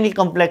without any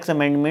complex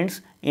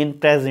amendments in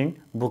present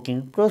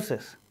booking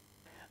process.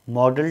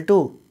 Model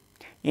 2.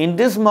 In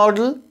this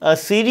model, a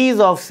series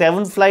of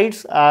 7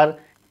 flights are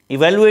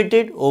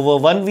evaluated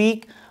over 1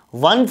 week,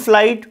 1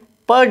 flight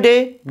per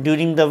day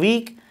during the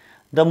week.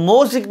 The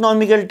most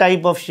economical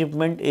type of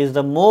shipment is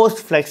the most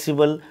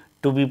flexible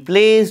to be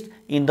placed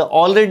in the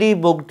already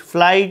booked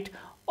flight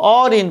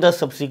or in the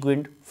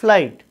subsequent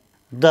flight.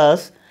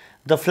 Thus,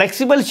 the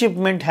flexible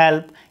shipment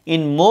help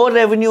in more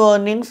revenue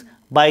earnings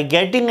by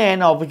getting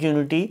an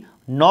opportunity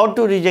not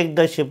to reject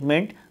the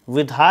shipment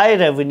with high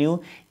revenue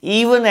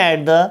even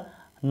at the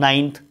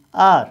 9th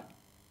hour.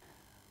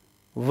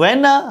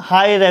 When a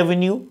high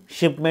revenue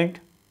shipment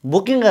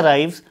booking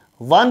arrives,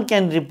 one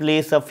can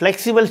replace a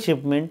flexible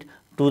shipment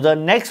to the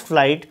next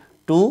flight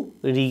to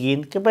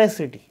regain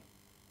capacity.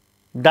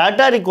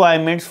 Data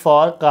requirements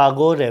for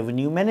cargo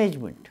revenue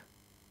management.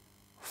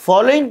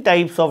 Following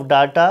types of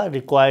data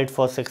required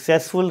for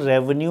successful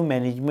revenue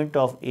management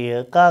of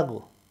air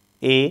cargo.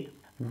 A.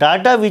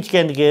 Data which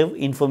can give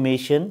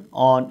information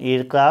on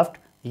aircraft,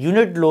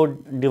 unit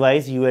load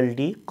device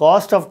ULD,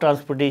 cost of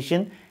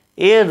transportation,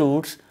 air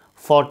routes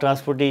for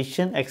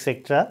transportation,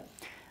 etc.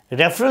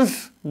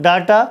 Reference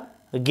data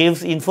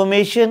gives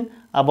information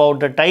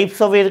about the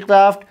types of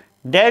aircraft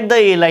that the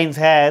airlines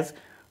has,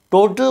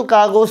 total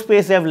cargo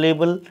space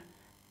available,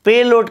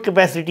 payload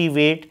capacity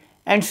weight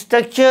and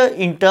structure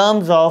in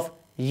terms of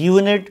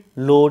unit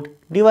load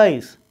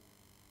device.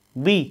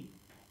 B.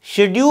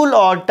 Schedule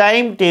or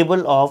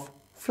timetable of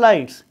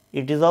flights.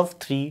 It is of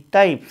 3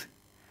 types.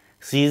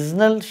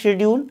 Seasonal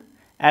schedule,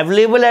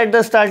 available at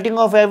the starting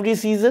of every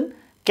season,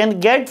 can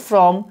get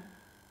from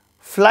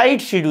flight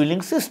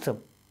scheduling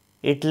system.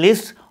 It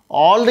lists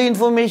all the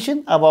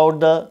information about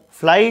the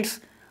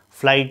flights,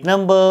 flight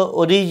number,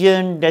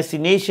 origin,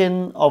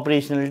 destination,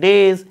 operational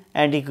days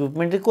and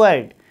equipment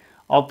required,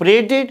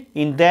 operated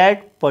in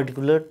that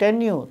particular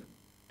tenure.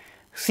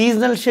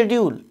 Seasonal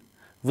schedule,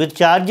 with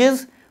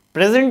charges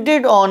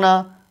presented on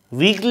a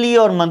weekly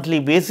or monthly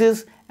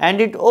basis, and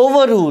it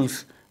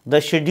overrules the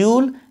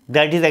schedule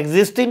that is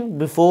existing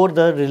before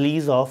the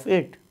release of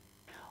it.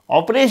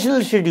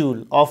 Operational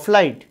schedule of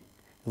flight,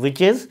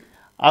 which is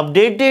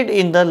updated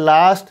in the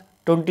last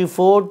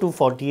 24 to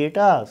 48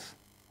 hours.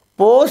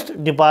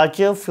 Post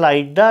departure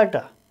flight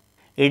data.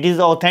 It is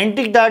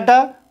authentic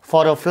data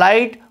for a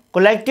flight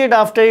collected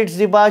after its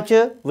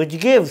departure, which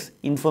gives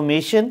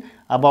information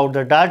about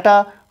the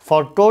data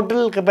for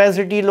total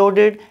capacity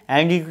loaded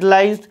and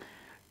utilized,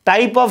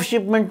 type of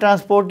shipment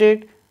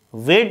transported,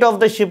 weight of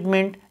the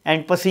shipment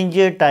and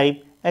passenger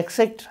type,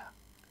 etc.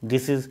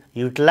 This is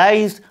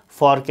utilized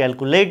for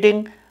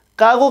calculating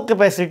cargo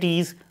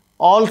capacities,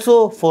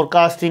 also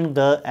forecasting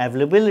the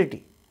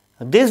availability.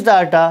 This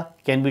data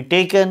can be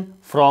taken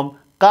from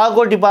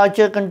cargo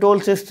departure control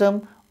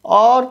system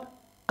or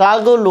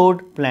cargo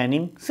load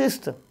planning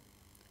system.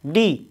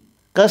 D.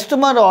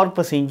 Customer or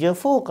passenger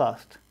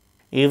forecast.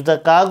 If the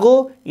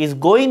cargo is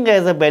going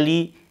as a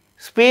belly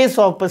space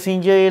of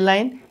passenger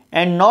airline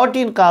and not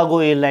in cargo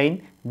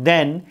airline,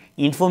 then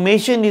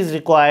information is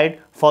required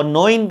for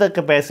knowing the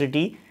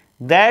capacity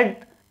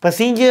that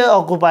passenger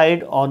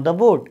occupied on the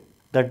board.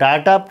 The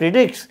data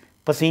predicts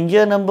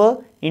passenger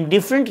number in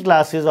different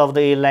classes of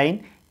the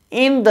airline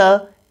in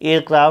the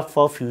aircraft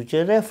for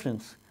future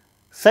reference.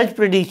 Such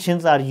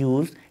predictions are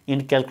used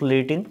in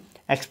calculating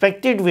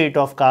expected weight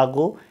of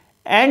cargo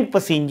and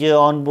passenger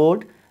on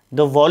board,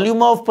 the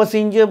volume of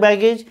passenger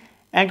baggage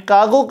and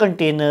cargo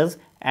containers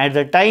at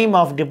the time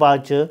of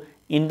departure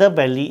in the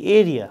belly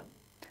area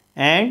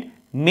and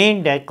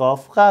main deck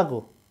of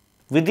cargo.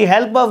 With the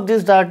help of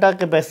this data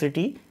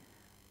capacity,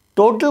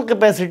 total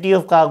capacity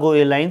of cargo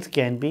airlines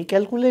can be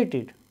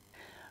calculated.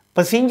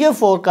 Passenger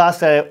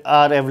forecasts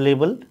are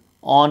available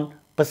on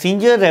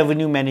Passenger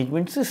Revenue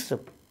Management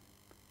System.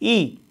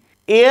 E.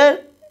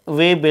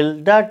 Airway bill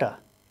data.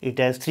 It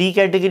has three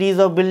categories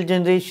of bill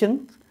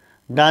generation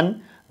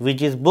done,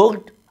 which is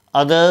booked,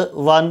 other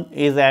one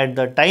is at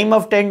the time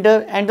of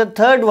tender, and the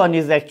third one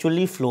is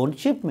actually flown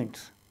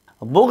shipments.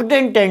 Booked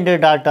and tender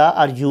data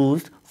are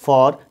used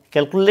for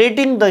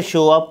calculating the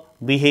show-up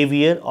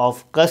behavior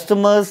of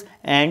customers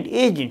and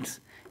agents.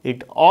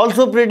 It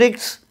also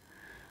predicts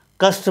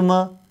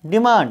customer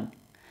demand,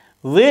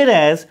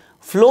 whereas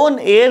flown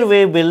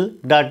airway bill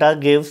data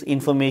gives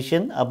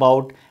information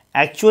about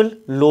actual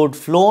load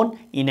flown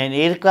in an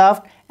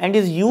aircraft and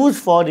is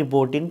used for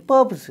reporting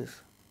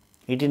purposes.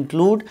 It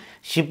includes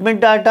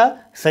shipment data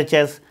such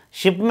as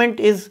shipment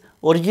is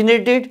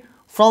originated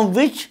from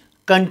which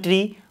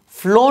country,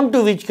 flown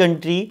to which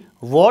country,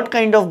 what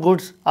kind of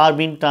goods are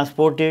being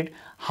transported,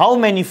 how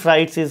many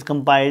freights is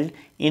compiled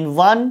in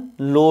one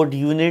load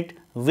unit,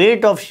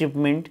 weight of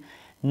shipment,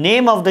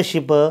 name of the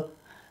shipper,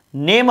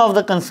 name of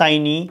the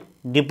consignee,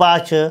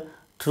 departure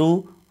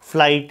through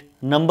flight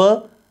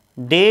number,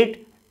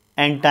 date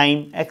and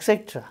time,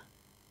 etc.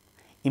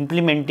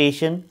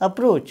 Implementation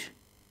approach.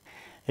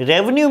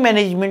 Revenue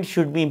management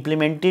should be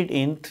implemented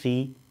in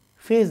three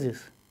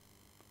phases.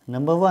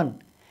 Number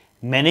 1,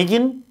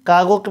 managing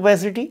cargo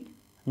capacity.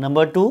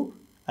 Number 2,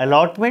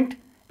 allotment.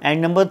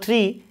 And number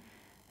 3,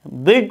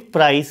 bid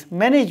price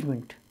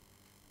management.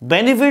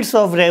 Benefits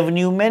of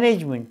revenue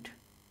management.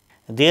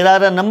 There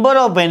are a number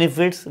of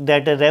benefits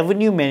that a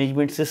revenue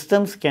management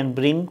systems can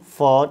bring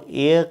for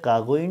air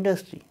cargo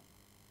industry.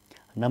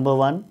 Number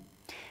 1,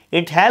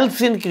 it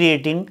helps in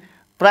creating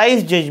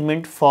price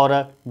judgment for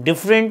a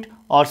different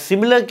or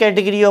similar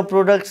category of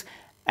products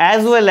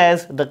as well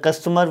as the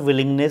customer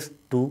willingness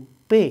to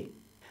pay.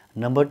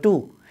 Number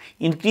 2,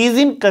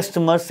 increasing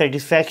customer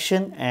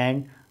satisfaction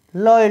and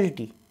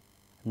loyalty.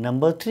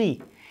 Number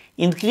 3,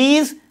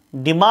 increase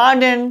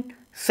demand and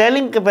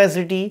selling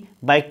capacity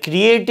by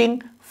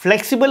creating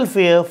flexible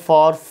fare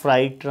for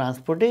freight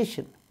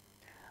transportation.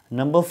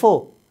 Number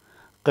 4,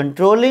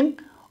 controlling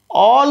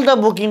all the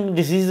booking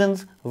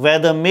decisions,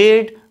 whether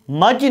made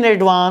much in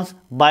advance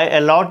by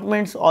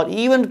allotments or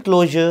even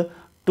closure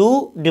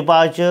to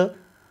departure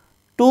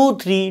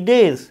 2-3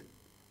 days,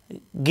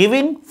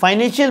 giving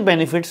financial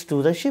benefits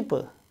to the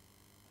shipper.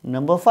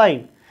 Number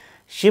 5,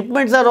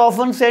 shipments are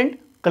often sent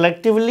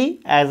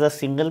collectively as a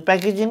single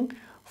packaging.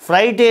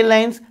 Freight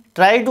airlines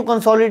try to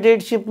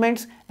consolidate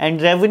shipments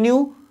and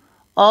revenue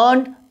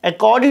earned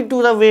according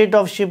to the weight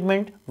of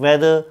shipment,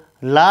 whether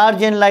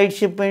large and light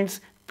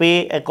shipments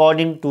pay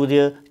according to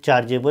their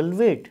chargeable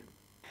weight.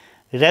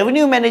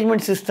 Revenue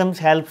management systems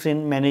helps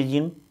in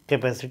managing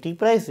capacity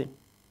pricing.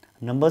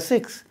 Number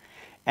 6,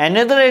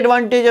 another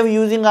advantage of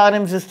using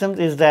RM systems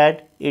is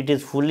that it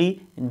is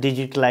fully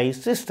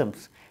digitalized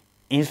systems.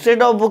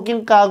 Instead of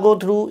booking cargo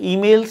through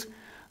emails,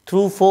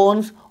 through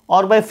phones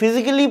or by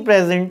physically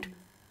present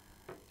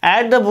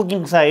at the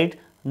booking site,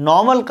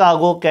 normal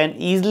cargo can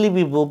easily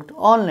be booked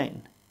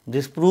online.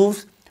 This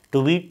proves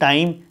to be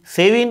time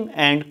saving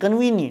and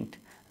convenient.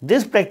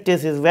 This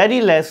practice is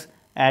very less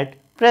at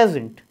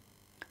present.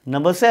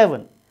 Number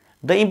 7,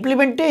 the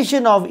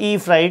implementation of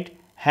e-freight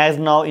has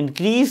now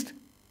increased.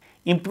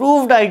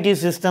 Improved IT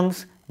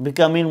systems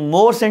becoming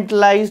more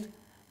centralized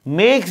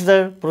makes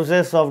the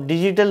process of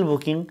digital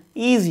booking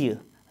easier.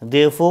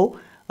 Therefore,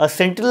 a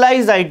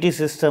centralized IT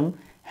system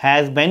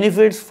has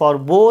benefits for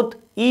both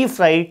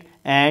e-freight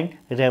and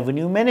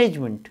revenue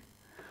management.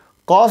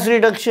 Cost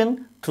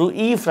reduction through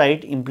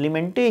e-freight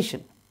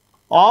implementation.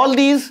 All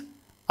these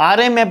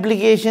RM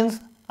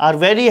applications are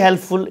very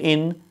helpful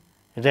in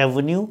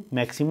revenue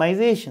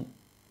maximization.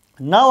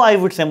 Now I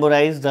would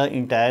summarize the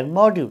entire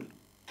module.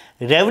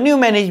 revenue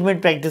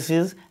management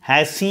practices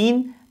has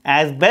seen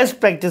as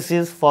best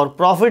practices for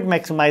profit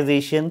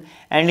maximization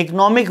and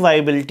economic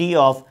viability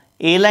of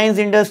airlines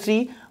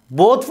industry,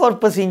 both for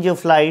passenger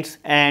flights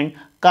and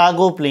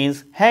cargo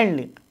planes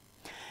handling.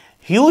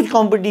 Huge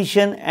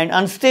competition and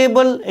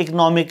unstable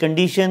economic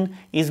condition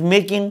is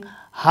making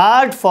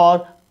hard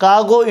for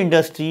cargo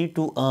industry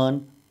to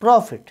earn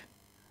profit.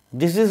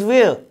 This is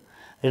where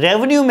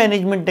revenue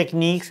management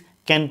techniques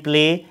can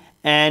play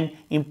an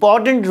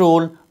important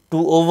role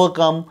to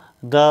overcome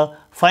the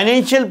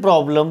financial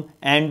problem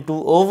and to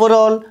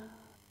overall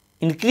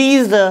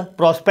increase the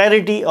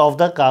prosperity of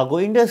the cargo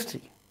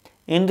industry.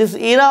 In this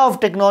era of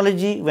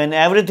technology, when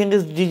everything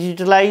is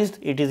digitalized,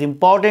 it is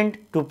important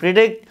to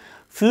predict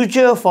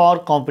future for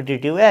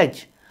competitive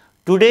edge.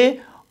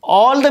 Today,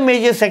 all the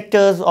major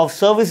sectors of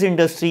service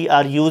industry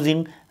are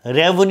using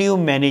revenue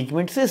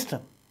management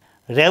system.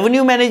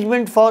 Revenue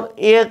management for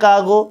air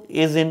cargo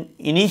is in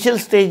initial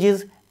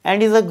stages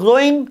and is a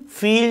growing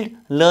field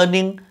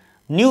learning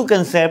new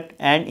concept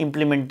and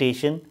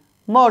implementation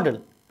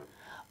model.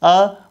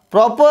 A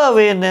proper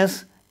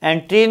awareness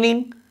and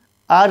training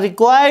are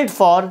required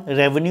for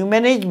revenue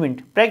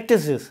management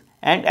practices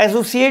and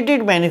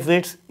associated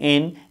benefits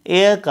in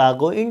air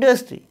cargo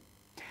industry.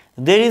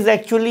 There is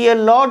actually a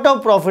lot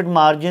of profit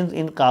margins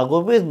in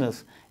cargo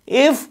business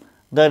if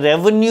the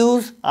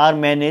revenues are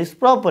managed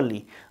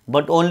properly,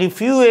 but only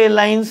few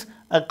airlines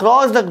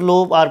across the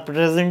globe are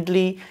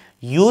presently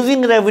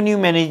using revenue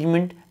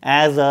management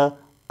as a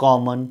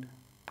common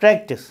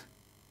practice.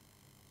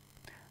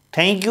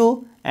 Thank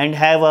you and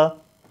have a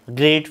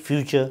great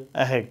future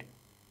ahead.